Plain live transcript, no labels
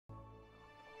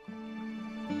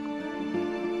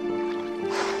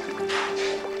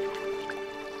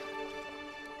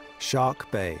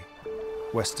Shark Bay,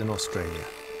 Western Australia.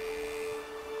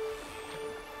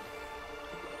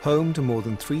 Home to more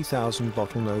than 3,000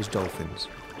 bottlenose dolphins.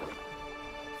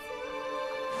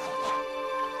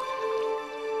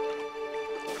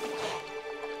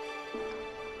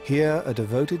 Here, a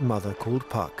devoted mother called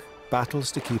Puck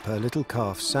battles to keep her little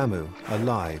calf Samu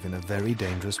alive in a very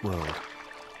dangerous world.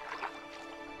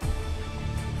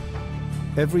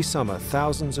 Every summer,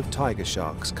 thousands of tiger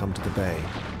sharks come to the bay,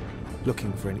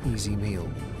 looking for an easy meal.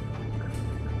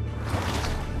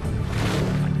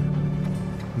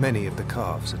 Many of the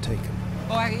calves are taken.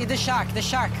 Oh, the shark, the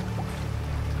shark!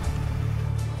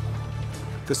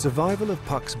 The survival of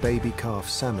Puck's baby calf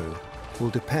Samu will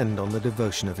depend on the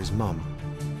devotion of his mum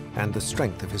and the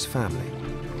strength of his family.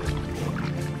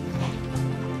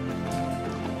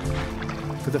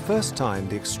 For the first time,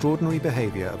 the extraordinary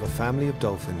behavior of a family of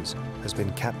dolphins has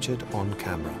been captured on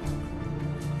camera.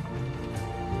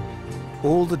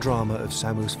 All the drama of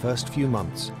Samu's first few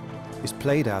months is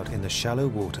played out in the shallow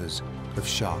waters of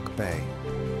Shark Bay,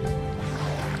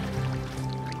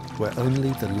 where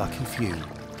only the lucky few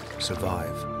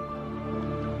survive.